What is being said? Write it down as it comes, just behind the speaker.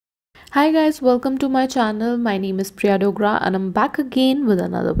Hi guys, welcome to my channel. My name is Priya Dogra and I'm back again with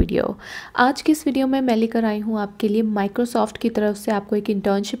another video. आज की इस video में मैं लेकर आई हूँ आपके लिए माइक्रोसॉफ्ट की तरफ से आपको एक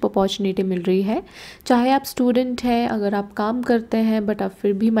इंटर्नशिप अपॉर्चुनिटी मिल रही है। चाहे आप स्टूडेंट हैं, अगर आप काम करते हैं बट आप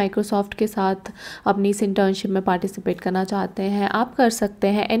फिर भी माइक्रोसॉफ्ट के साथ अपनी इस इंटर्नशिप में पार्टिसिपेट करना चाहते हैं, आप कर सकते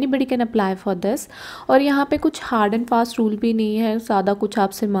हैं। Anybody can apply for this. और यहाँ पे कुछ हार्ड एंड फास्ट रूल भी नहीं है, ज़्यादा कुछ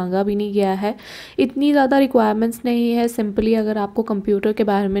आपसे मांगा भी नहीं गया है, इतनी ज़्यादा रिक्वायरमेंट्स नहीं है। सिंपली अगर आपको कंप्यूटर के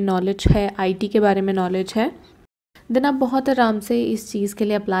बारे में नॉलेज है, आईटी के बारे में नॉलेज है, देन आप बहुत आराम से इस चीज़ के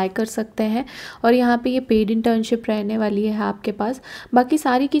लिए अप्लाई कर सकते हैं। और यहाँ पे ये पेड इंटर्नशिप रहने वाली है आपके पास। बाकी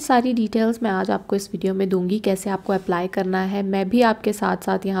सारी की सारी डिटेल्स मैं आज आपको इस वीडियो में दूंगी, कैसे आपको अप्लाई करना है। मैं भी आपके साथ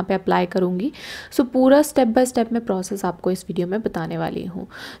साथ यहाँ पे अप्लाई करूँगी। सो पूरा स्टेप बाय स्टेप मैं प्रोसेस आपको इस वीडियो में बताने वाली हूँ।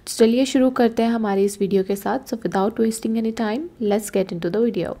 चलिए शुरू करते हैं हमारी इस वीडियो के साथ। So without wasting any time, let's get into the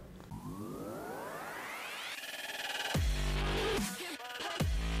video.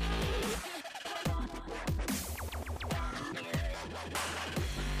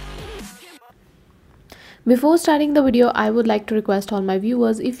 Before starting the video, I would like to request all my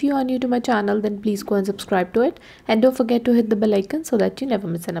viewers, if you are new to my channel, then please go and subscribe to it, and don't forget to hit the bell icon so that you never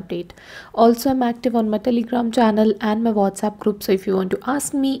miss an update. Also, I'm active on my Telegram channel and my WhatsApp group, so if you want to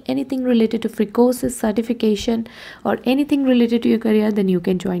ask me anything related to free courses, certification or anything related to your career, then you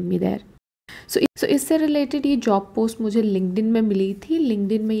can join me there. सो इससे related ये job post मुझे LinkedIn में मिली थी।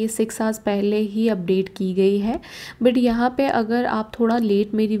 LinkedIn में ये 6 hours पहले ही update की गई है। बट यहाँ पे अगर आप थोड़ा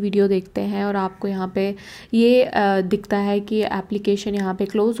लेट मेरी वीडियो देखते हैं और आपको यहाँ पे ये दिखता है कि एप्लीकेशन यहाँ पे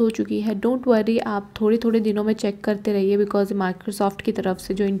क्लोज़ हो चुकी है, डोंट वरी, आप थोड़े थोड़े दिनों में चेक करते रहिए। बिकॉज माइक्रोसॉफ्ट की तरफ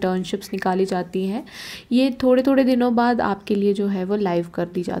से जो इंटर्नशिप्स निकाली जाती हैं, ये थोड़े थोड़े दिनों बाद आपके लिए जो है वो लाइव कर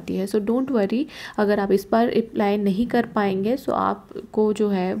दी जाती है। सो डोंट वरी, अगर आप इस पर अप्लाई नहीं कर पाएंगे सो आपको जो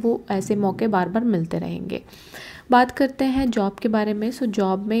है वो ऐसे मौके बार बार मिलते रहेंगे। बात करते हैं जॉब के बारे में। सो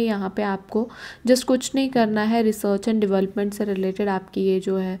जॉब में यहाँ पे आपको जस्ट कुछ नहीं करना है, रिसर्च एंड डेवलपमेंट से रिलेटेड आपकी ये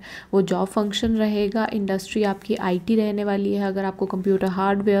जो है वो जॉब फंक्शन रहेगा। इंडस्ट्री आपकी आईटी रहने वाली है। अगर आपको कंप्यूटर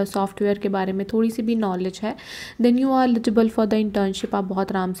हार्डवेयर सॉफ्टवेयर के बारे में थोड़ी सी भी नॉलेज है, then you are eligible for the internship. आप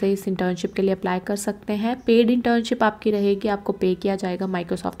बहुत आराम से इस इंटर्नशिप के लिए अप्लाई कर सकते हैं। पेड इंटर्नशिप आपकी रहेगी, आपको पे किया जाएगा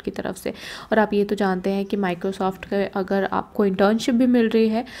माइक्रोसॉफ्ट की तरफ से। और आप ये तो जानते हैं कि माइक्रोसॉफ्ट के अगर आपको इंटर्नशिप भी मिल रही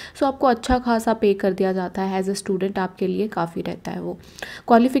है सो आपको अच्छा खासा पे कर दिया जाता है। एज ए स्टूडेंट आपके लिए काफ़ी रहता है वो।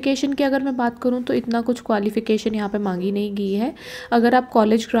 क्वालिफ़िकेशन की अगर मैं बात करूँ तो इतना कुछ क्वालिफ़िकेशन यहाँ पे मांगी नहीं गई है। अगर आप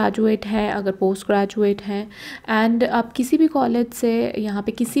कॉलेज ग्रेजुएट हैं, अगर पोस्ट ग्रेजुएट हैं एंड आप किसी भी कॉलेज से यहाँ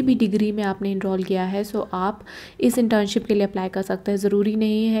पे किसी भी डिग्री में आपने इनरोल किया है, सो आप इस इंटर्नशिप के लिए अप्लाई कर सकते हैं। ज़रूरी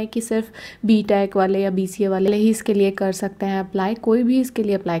नहीं है कि सिर्फ बीटेक वाले या बीसीए वाले ही इसके लिए कर सकते हैं अप्लाई, कोई भी इसके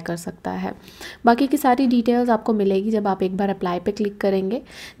लिए अप्लाई कर सकता है। बाकी की सारी डिटेल्स आपको मिलेगी जब आप एक बार अप्लाई पे क्लिक करेंगे।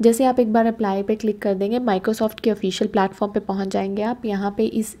 जैसे आप एक बार अप्लाई पे क्लिक कर देंगे, माइक्रोसॉफ्ट के ऑफिशियल प्लेटफॉर्म पे पहुंच जाएंगे आप। यहाँ पे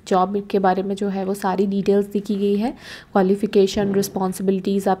इस जॉब के बारे में जो है वो सारी डिटेल्स लिखी गई है। क्वालिफ़िकेशन,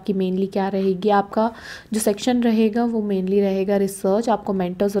 रिस्पॉन्सिबिलिटीज़ आपकी मेनली क्या रहेगी, आपका जो सेक्शन रहेगा वो मेनली रहेगा रिसर्च। आपको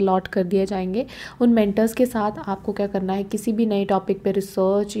मेंटर्स अलॉट कर दिए जाएंगे। उन मेंटर्स के साथ आपको क्या करना है, किसी भी नए टॉपिक पे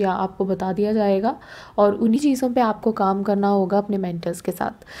रिसर्च या आपको बता दिया जाएगा और उन्हीं चीज़ों पे आपको काम करना होगा अपने मेंटर्स के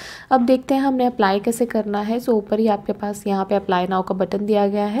साथ। अब देखते हैं हमने अप्लाई कैसे करना है। सो ऊपर ही आपके पास यहाँ पे अप्लाई नाउ का बटन दिया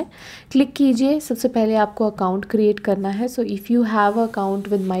गया है, क्लिक कीजिए। सबसे पहले आपको अकाउंट क्रिएट करना है। So if you have account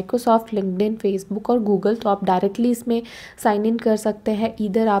with Microsoft, LinkedIn, Facebook और गूगल, तो आप डायरेक्टली इसमें साइन इन कर सकते हैं।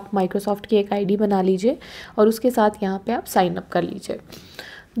 इधर आप माइक्रोसॉफ्ट की एक आईडी बना लीजिए और उसके साथ यहाँ पे आप साइन अप कर लीजिए।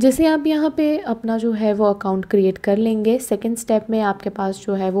 जैसे आप यहाँ पे अपना जो है वो अकाउंट क्रिएट कर लेंगे, सेकंड स्टेप में आपके पास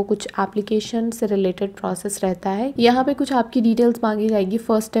जो है वो कुछ एप्लीकेशन से रिलेटेड प्रोसेस रहता है। यहाँ पे कुछ आपकी डिटेल्स मांगी जाएगी।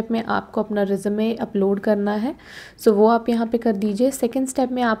 फर्स्ट स्टेप में आपको अपना रिज्यूमे अपलोड करना है, सो वो आप यहाँ पे कर दीजिए। सेकंड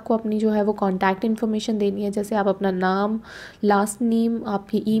स्टेप में आपको अपनी जो है वो कॉन्टैक्ट इन्फॉर्मेशन देनी है। जैसे आप अपना नाम, लास्ट नेम,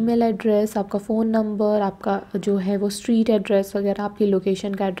 आपकी ईमेल एड्रेस, आपका फ़ोन नंबर, आपका जो है वो स्ट्रीट एड्रेस वगैरह, आपकी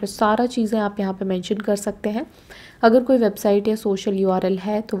लोकेशन का एड्रेस, सारा चीज़ें आप यहाँ पे मेंशन कर सकते हैं। अगर कोई वेबसाइट या सोशल यूआरएल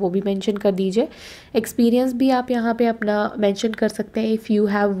है तो वो भी मेंशन कर दीजिए। एक्सपीरियंस भी आप यहाँ पे अपना मेंशन कर सकते हैं। इफ़ यू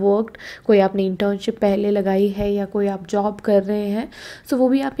हैव वर्कड, कोई आपने इंटर्नशिप पहले लगाई है या कोई आप जॉब कर रहे हैं, सो वो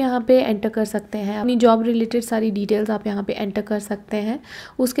भी आप यहाँ पे एंटर कर सकते हैं। अपनी जॉब रिलेटेड सारी डिटेल्स आप यहाँ पे एंटर कर सकते हैं।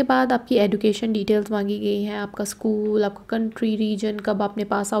 उसके बाद आपकी एजुकेशन डिटेल्स मांगी गई हैं, आपका स्कूल, आपका कंट्री, रीजन, कब आपने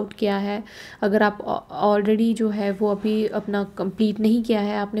पास आउट किया है। अगर आप ऑलरेडी जो है वो अभी अपना कंप्लीट नहीं किया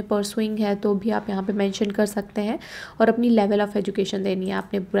है, आपने परसुइंग है, तो भी आप यहाँ पे मेंशन कर सकते हैं। और अपनी लेवल ऑफ़ एजुकेशन देनी है।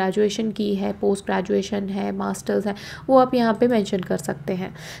 आपने ग्रेजुएशन की है, पोस्ट ग्रेजुएशन है, मास्टर्स है, वो आप यहाँ पे मेंशन कर सकते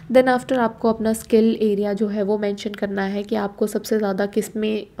हैं। देन आफ्टर आपको अपना स्किल एरिया जो है वो मेंशन करना है कि आपको सबसे ज़्यादा किस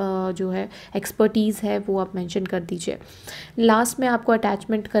में जो है एक्सपर्टीज़ है वो आप मेंशन कर दीजिए। लास्ट में आपको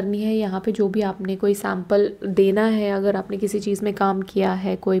अटैचमेंट करनी है यहाँ पे जो भी आपने कोई सैम्पल देना है, अगर आपने किसी चीज़ में काम किया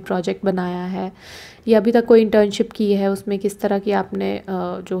है, कोई प्रोजेक्ट बनाया है या अभी तक कोई इंटर्नशिप की है, उसमें किस तरह की आपने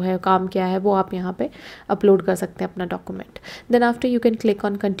जो है काम किया है वो आप यहाँ पे अपलोड कर सकते हैं अपना document. Then after you can click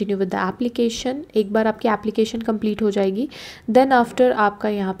on continue with the application. एक बार आपकी एप्लीकेशन कंप्लीट हो जाएगी, देन आफ्टर आपका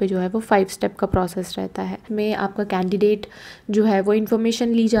यहाँ पे जो है वो 5 स्टेप का प्रोसेस रहता है। में आपका कैंडिडेट जो है वो इन्फॉर्मेशन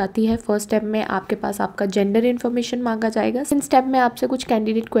ली जाती है। फर्स्ट स्टेप में आपके पास आपका जेंडर इन्फॉर्मेशन मांगा जाएगा। सेकंड स्टेप में आपसे कुछ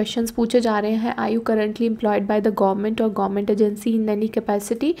कैंडिडेट क्वेश्चंस पूछे जा रहे हैं। Are you currently employed by the government और government agency in any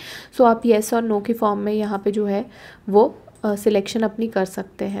capacity. सो आप येस और नो के फॉर्म में यहाँ पे जो है वो सिलेक्शन अपनी कर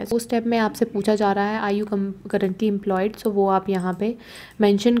सकते हैं। उस स्टेप में आपसे पूछा जा रहा है आर यू करंटली एम्प्लॉयड, सो वो आप यहाँ पे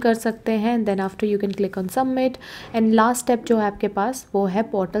मेंशन कर सकते हैं। Then after you can click on submit. And last step जो है आपके पास वो है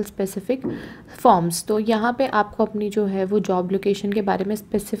पोर्टल स्पेसिफिक फॉर्म्स। तो यहाँ पे आपको अपनी जो है वो जॉब लोकेशन के बारे में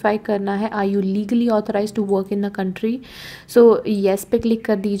स्पेसिफाई करना है। Are you legally authorise to work in the country, so yes पे क्लिक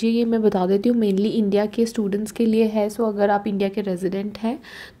कर दीजिए। ये मैं बता देती हूँ मेनली इंडिया के स्टूडेंट्स के लिए है। सो अगर आप इंडिया के रेजिडेंट हैं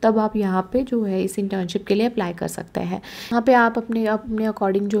तब आप यहाँ पे जो है इस इंटर्नशिप के लिए अप्लाई कर सकते हैं। यहाँ पे आप अपने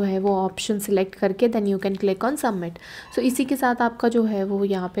अकॉर्डिंग जो है वो ऑप्शन सिलेक्ट करके then you can click on submit. सो इसी के साथ आपका जो है वो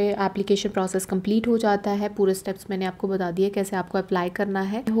यहाँ पे एप्लीकेशन प्रोसेस कंप्लीट हो जाता है। पूरे स्टेप्स मैंने आपको बता दिए कैसे आपको अप्लाई करना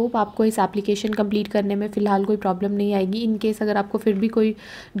है। आई होप आपको इस एप्लीकेशन कंप्लीट करने में फ़िलहाल कोई प्रॉब्लम नहीं आएगी। इन केस अगर आपको फिर भी कोई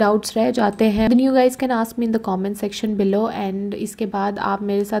डाउट्स रह जाते हैं then you guys can ask me in the comment section below. And इसके बाद आप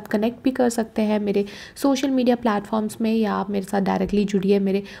मेरे साथ कनेक्ट भी कर सकते हैं मेरे सोशल मीडिया प्लेटफॉर्म्स में, या आप मेरे साथ डायरेक्टली जुड़िए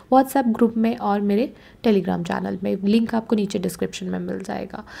मेरे व्हाट्सएप ग्रुप में और मेरे टेलीग्राम चैनल में। लिंक आपको नीचे डिस्क्रिप्शन में मिल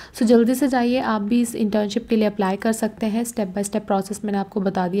जाएगा। सो जल्दी से जाइए, आप भी इस इंटर्नशिप के लिए अप्लाई कर सकते हैं। स्टेप बाय स्टेप प्रोसेस मैंने आपको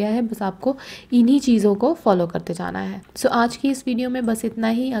बता दिया है, बस आपको इन्हीं चीज़ों को फॉलो करते जाना है। सो आज की इस वीडियो में बस इतना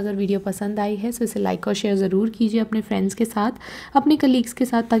ही। अगर वीडियो पसंद आई है तो इसे लाइक और शेयर ज़रूर कीजिए अपने फ्रेंड्स के साथ, अपने कलीग्स के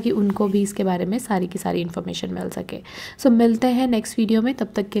साथ, ताकि उनको भी इसके बारे में सारी की सारी इन्फॉर्मेशन मिल सके। सो मिलते हैं नेक्स्ट वीडियो में,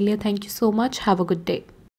 तब तक के लिए thank you so much. Have a good day.